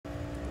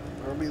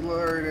We'll be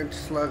lured into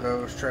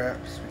Sluggo's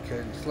traps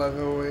because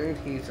Sluggo and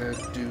he's a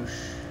douche.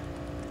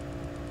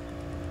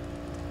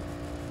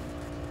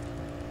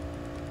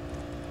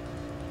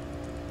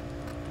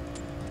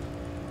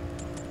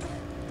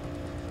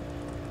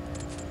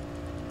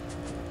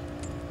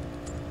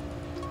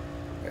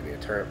 I need to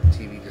turn up the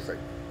TV just like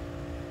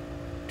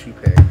 2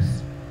 pegs.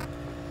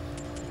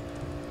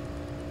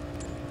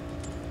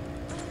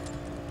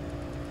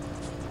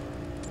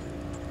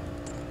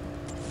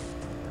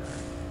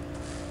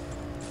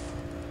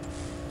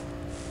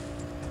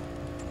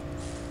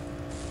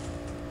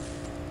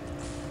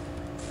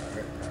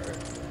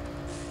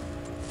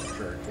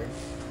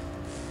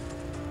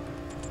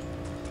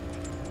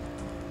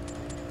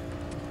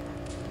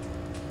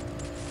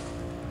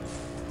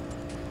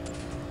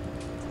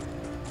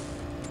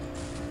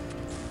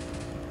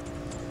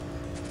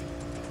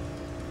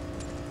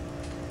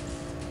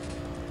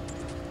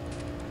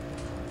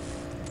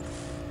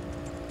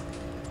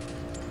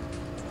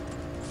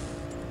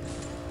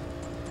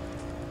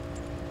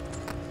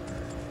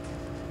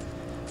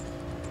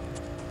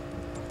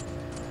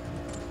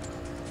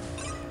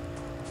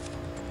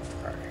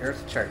 Here's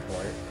the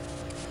checkpoint.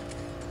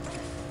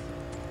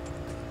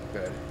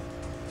 Good.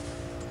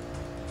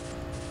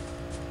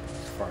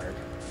 It's fine.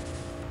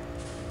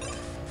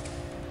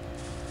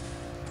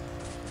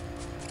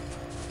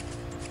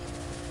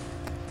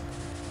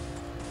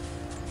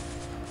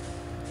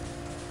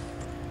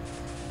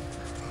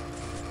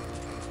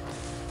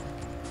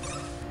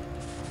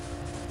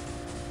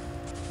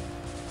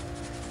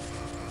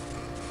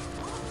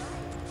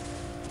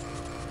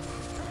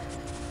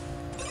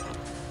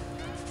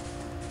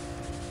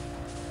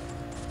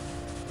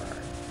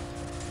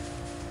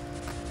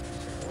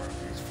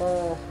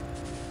 Fall.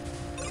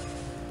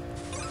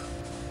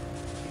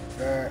 Keep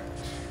that.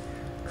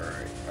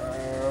 Alright,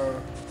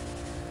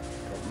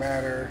 don't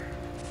matter.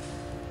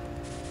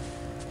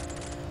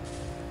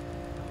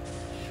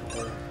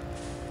 Sure.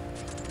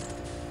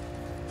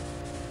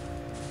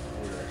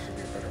 Oh, that should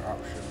be a better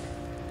option.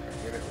 Can I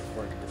get it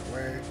before I give it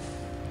away?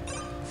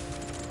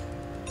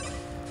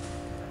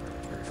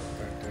 There we go,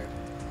 that did.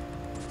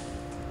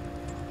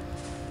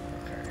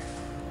 Okay.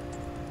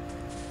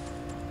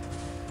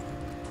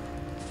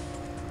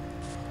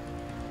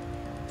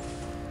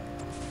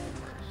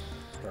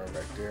 Throw it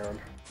back down.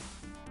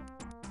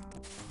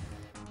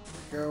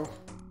 There we go.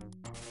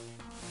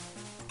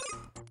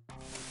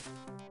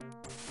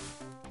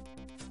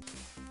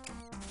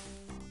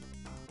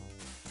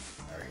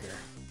 Out of here.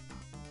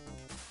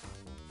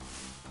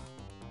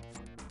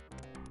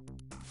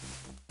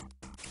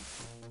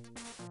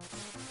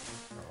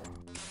 Oh.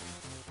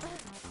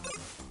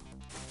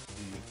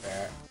 Eat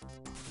that.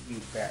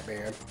 Eat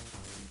Batman.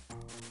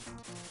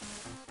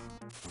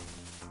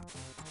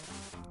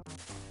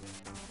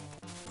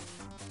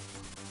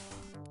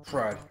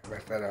 Crud, I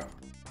messed that up.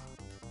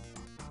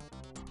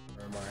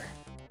 Where am I?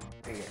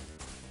 Dang it.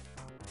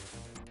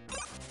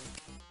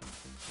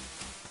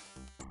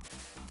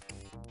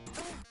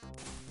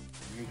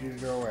 I need you to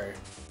go away.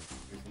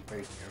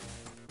 Thank you.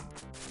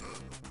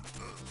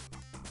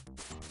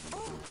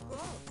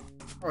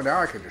 Oh, now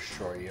I can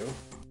destroy you.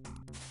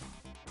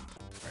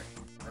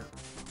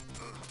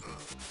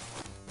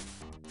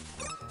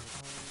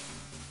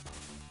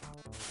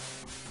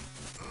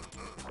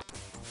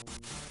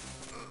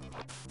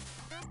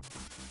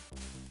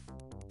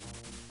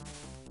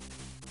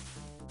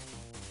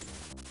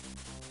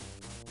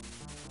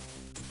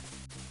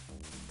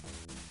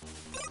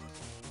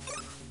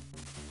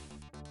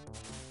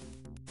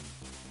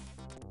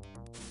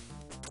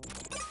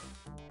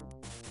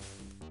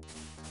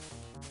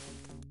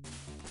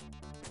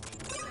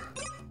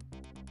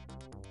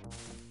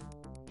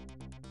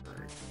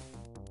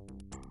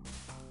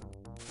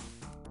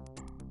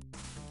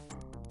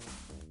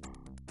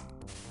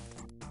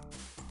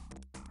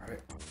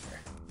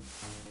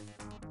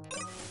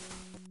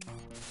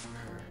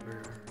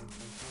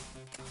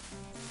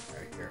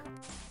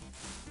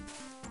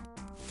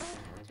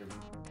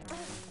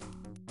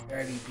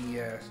 Daddy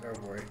BS, oh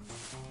boy.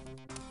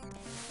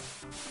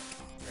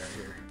 Out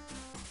here.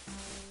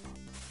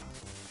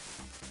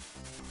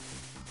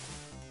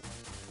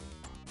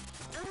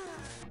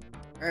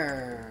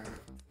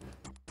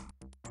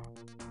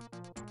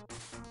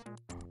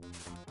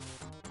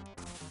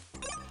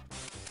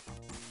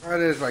 That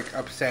is like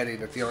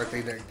upsetting that the only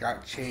thing that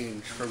got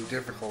changed from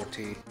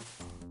difficulty.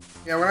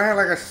 Yeah, when I had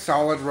like a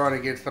solid run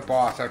against the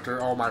boss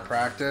after all my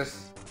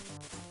practice,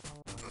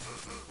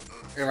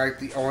 and like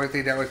the only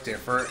thing that was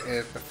different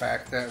is the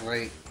fact that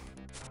like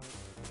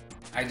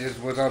I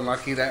just was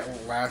unlucky that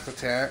last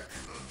attack.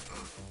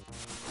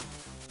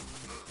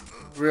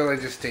 Really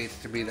just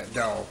states to me that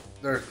no,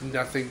 there's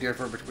nothing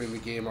different between the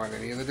game on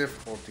any of the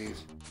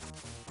difficulties.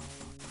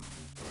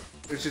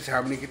 It's just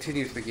how many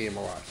continues the game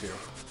allows you.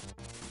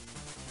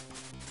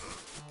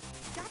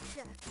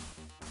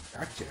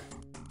 Gotcha.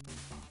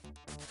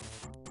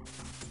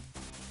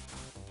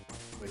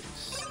 Which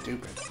is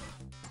stupid.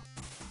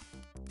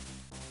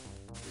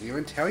 They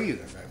even tell you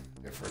that that's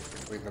different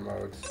between the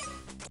modes.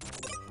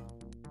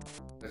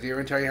 Does it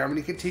even tell you how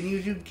many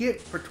continues you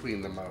get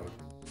between the modes?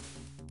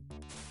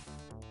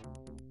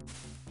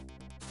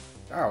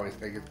 I always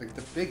think it's like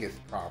the biggest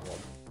problem.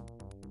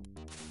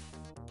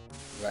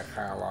 That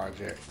kind of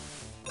logic.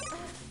 Right,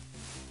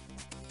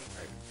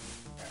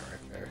 that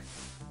right there.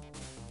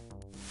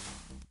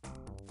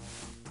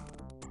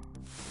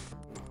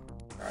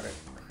 Got it.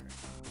 Okay.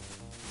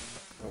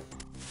 Oh.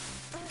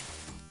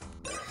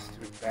 Let's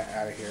move that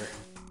out of here.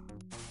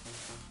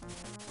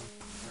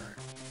 Alright.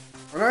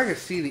 Well, now I can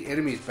see the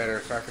enemies better,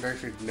 so I can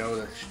actually know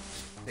that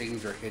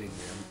things are hitting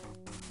them.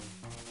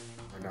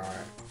 Or not.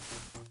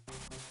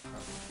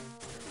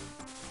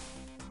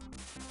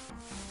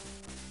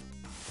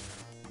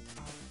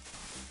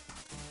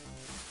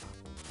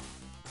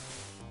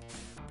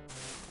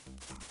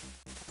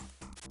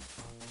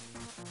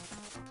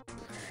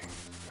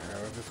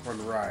 This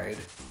one ride.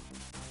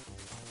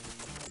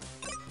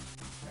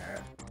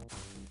 That.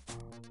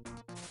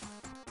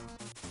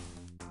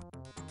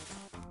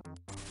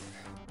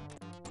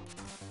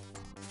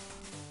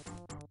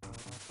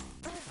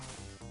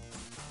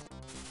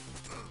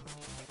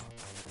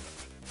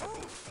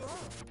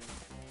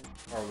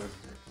 Oh, this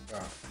is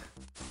stuff.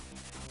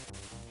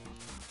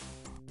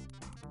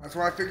 That's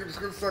why I think it's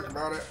gonna suck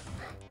about it.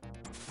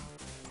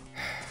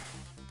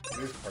 It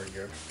is pretty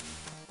good.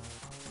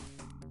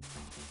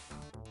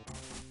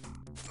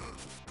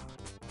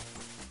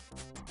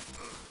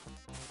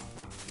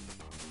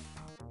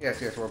 Yes,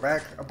 we're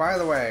back. By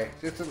the way,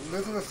 this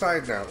is a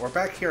side note. We're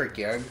back here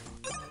again.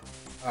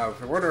 If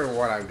you're wondering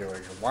what I'm doing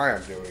and why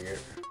I'm doing it.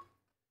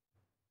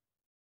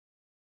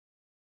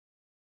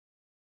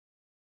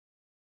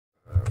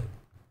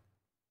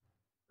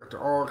 After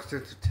all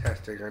extensive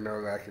testing, I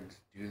know that I can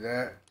just do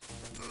that.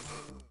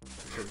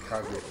 It shouldn't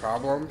cause me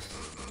problems.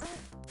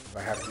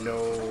 I have no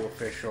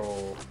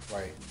official,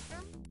 like,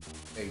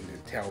 thing to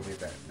tell me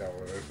that, no,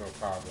 there's no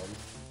problem.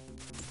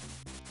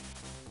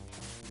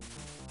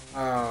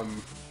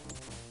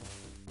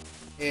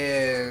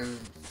 Is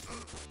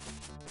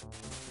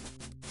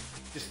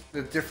just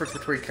the difference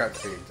between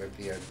cutscenes at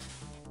the end.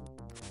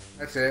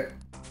 That's it.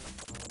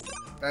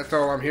 That's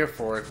all I'm here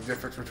for, is the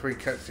difference between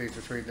cutscenes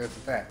between this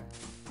and that.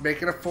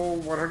 Make it a full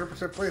 100%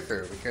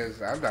 playthrough,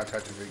 because I'm not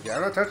touching it again.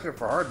 I'm not touching it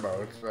for hard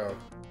mode, so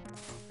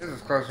this is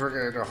close to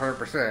working to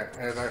 100%,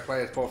 as I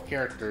play as both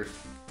characters,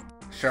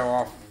 show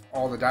off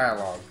all the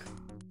dialogue.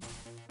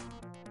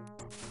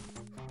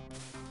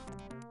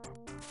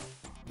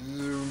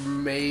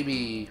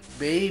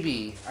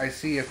 Maybe I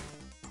see if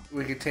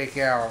we could take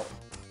out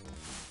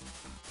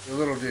the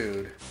little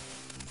dude.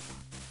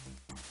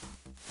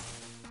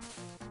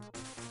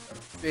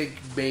 A big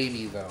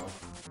baby, though.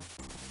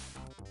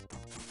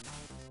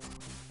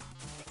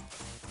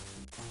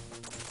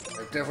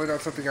 That's definitely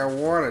not something I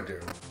want to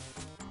do.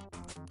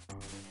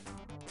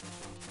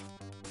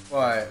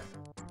 But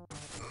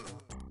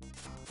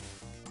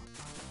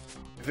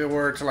if it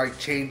were to like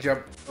change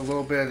up a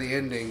little bit of the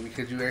ending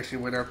because you actually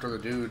went after the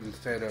dude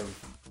instead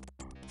of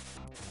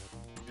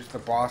just the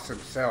boss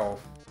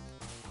himself.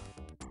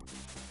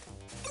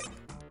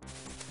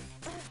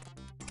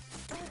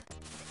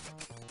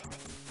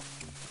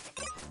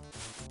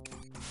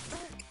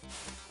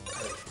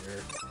 Right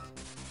here.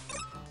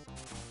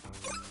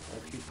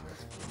 I'll keep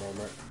this for a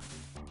moment.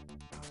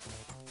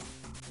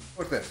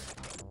 What's this?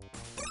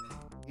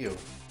 You.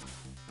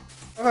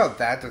 How about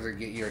that doesn't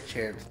get you a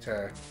chance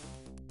to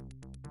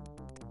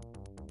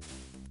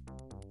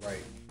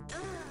like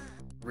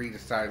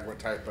redecide what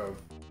type of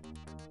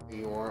thing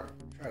you want.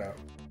 Shut up.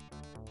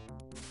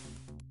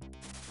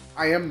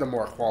 I am the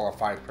more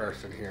qualified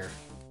person here.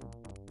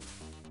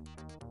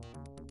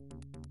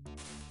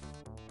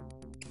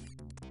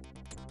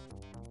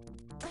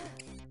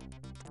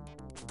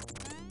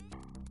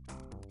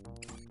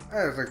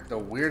 That is like the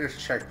weirdest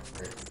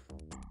checkpoint.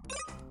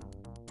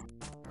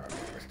 Oh, I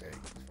made a mistake.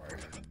 It's fine.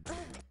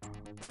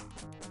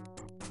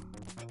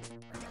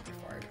 I'll be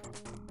fine.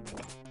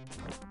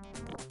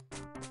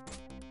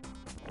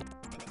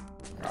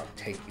 How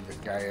tanky this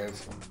guy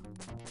is.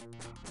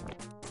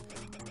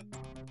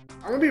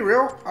 I'm gonna be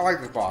real, I like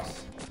this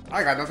boss.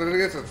 I got nothing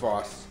against this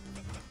boss.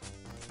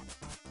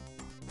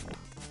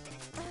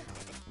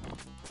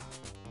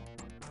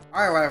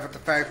 I laugh at the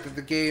fact that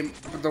the game,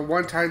 the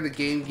one time the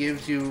game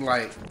gives you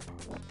like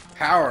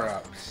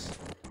power-ups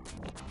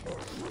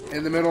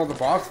in the middle of the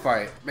boss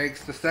fight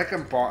makes the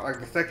second boss, like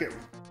the second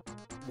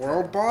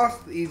world boss,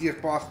 the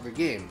easiest boss in the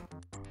game.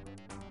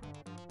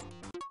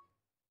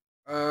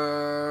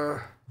 We're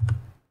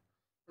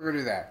gonna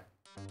do that.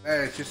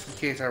 That is just in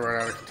case I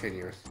run out of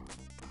continuous.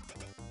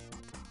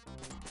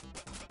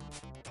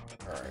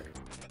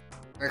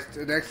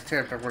 Alright. Next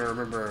attempt, I'm gonna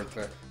remember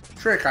the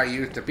trick I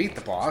used to beat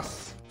the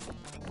boss.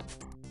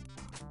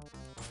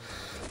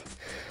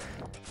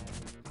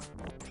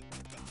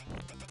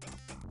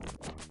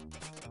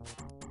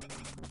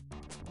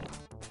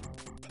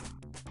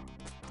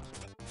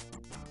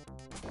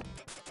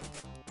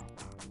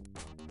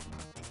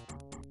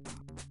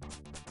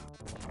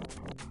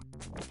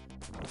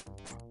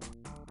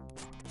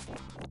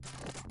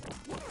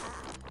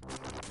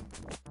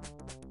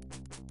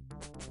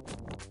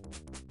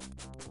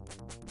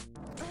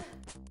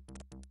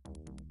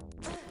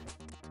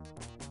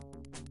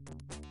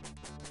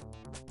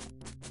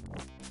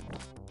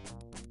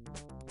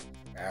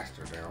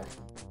 faster now.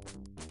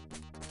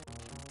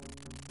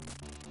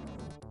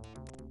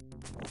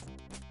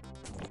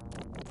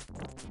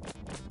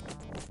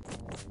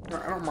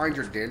 No, I don't mind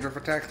your dandruff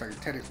attacks, I can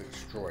technically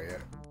destroy it.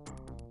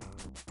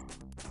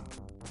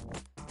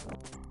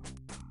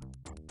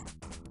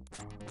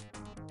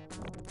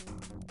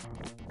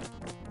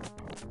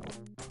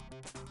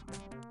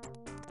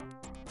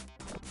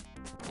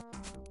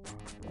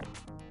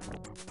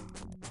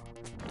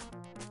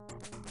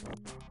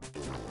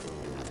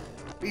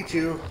 Me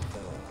too.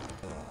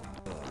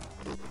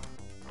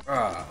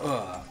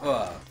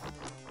 Gotcha.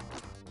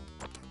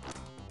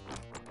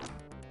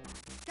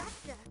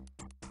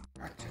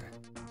 Gotcha.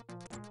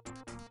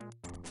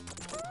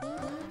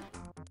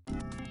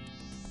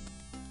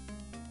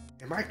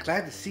 Am I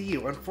glad to see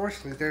you?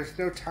 Unfortunately, there's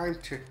no time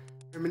to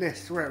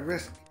reminisce. We're at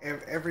risk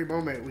of every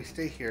moment we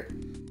stay here.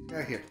 Get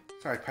out here.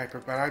 Sorry,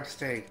 Piper, but I'm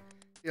staying.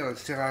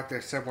 Dylan's still out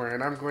there somewhere,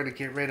 and I'm going to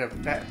get rid of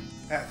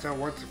Fatso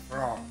once and for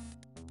all.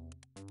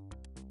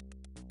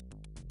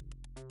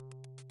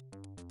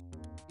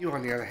 You,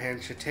 on the other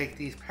hand, should take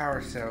these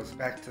power cells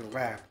back to the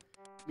lab.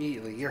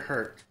 Immediately, you're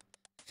hurt.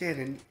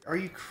 Shannon, are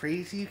you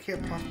crazy? You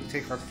can't possibly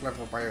take on this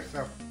level by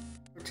yourself.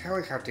 No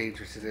telling how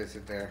dangerous it is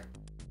in there.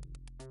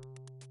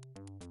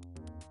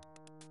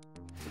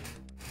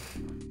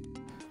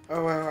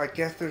 Oh well, I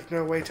guess there's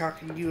no way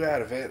talking you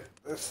out of it.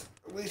 At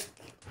least,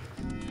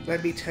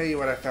 let me tell you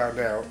what I found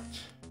out.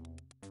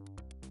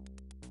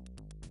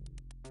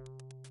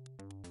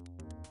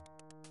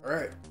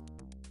 Alright.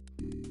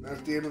 That's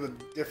the end of the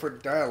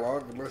different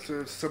dialogue, unless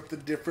there's something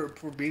different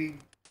for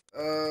being,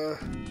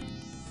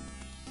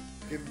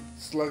 in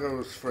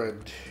Sluggo's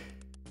friend.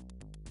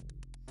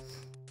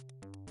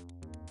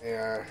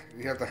 Yeah,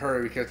 you have to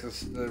hurry because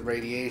it's the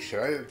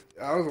radiation.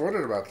 I was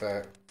wondering about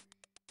that.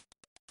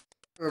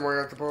 And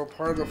we're at the bottom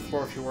part of the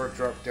floor if you want to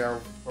drop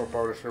down for a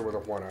bonus or with a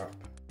 1-up.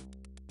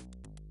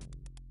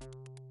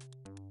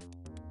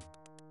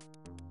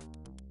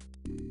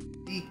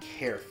 Be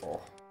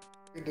careful.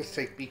 For goodness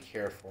sake, be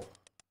careful.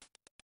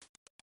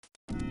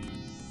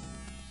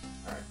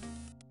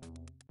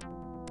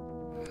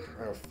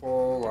 A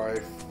full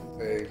life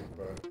thing,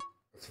 but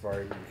it's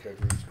fine because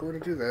we're just going to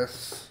do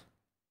this.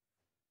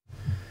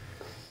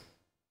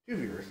 2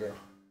 viewers though.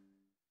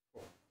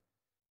 Cool.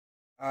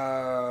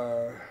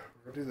 We're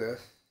gonna do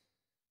this.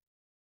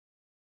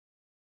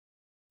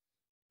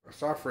 Our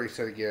soft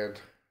reset again.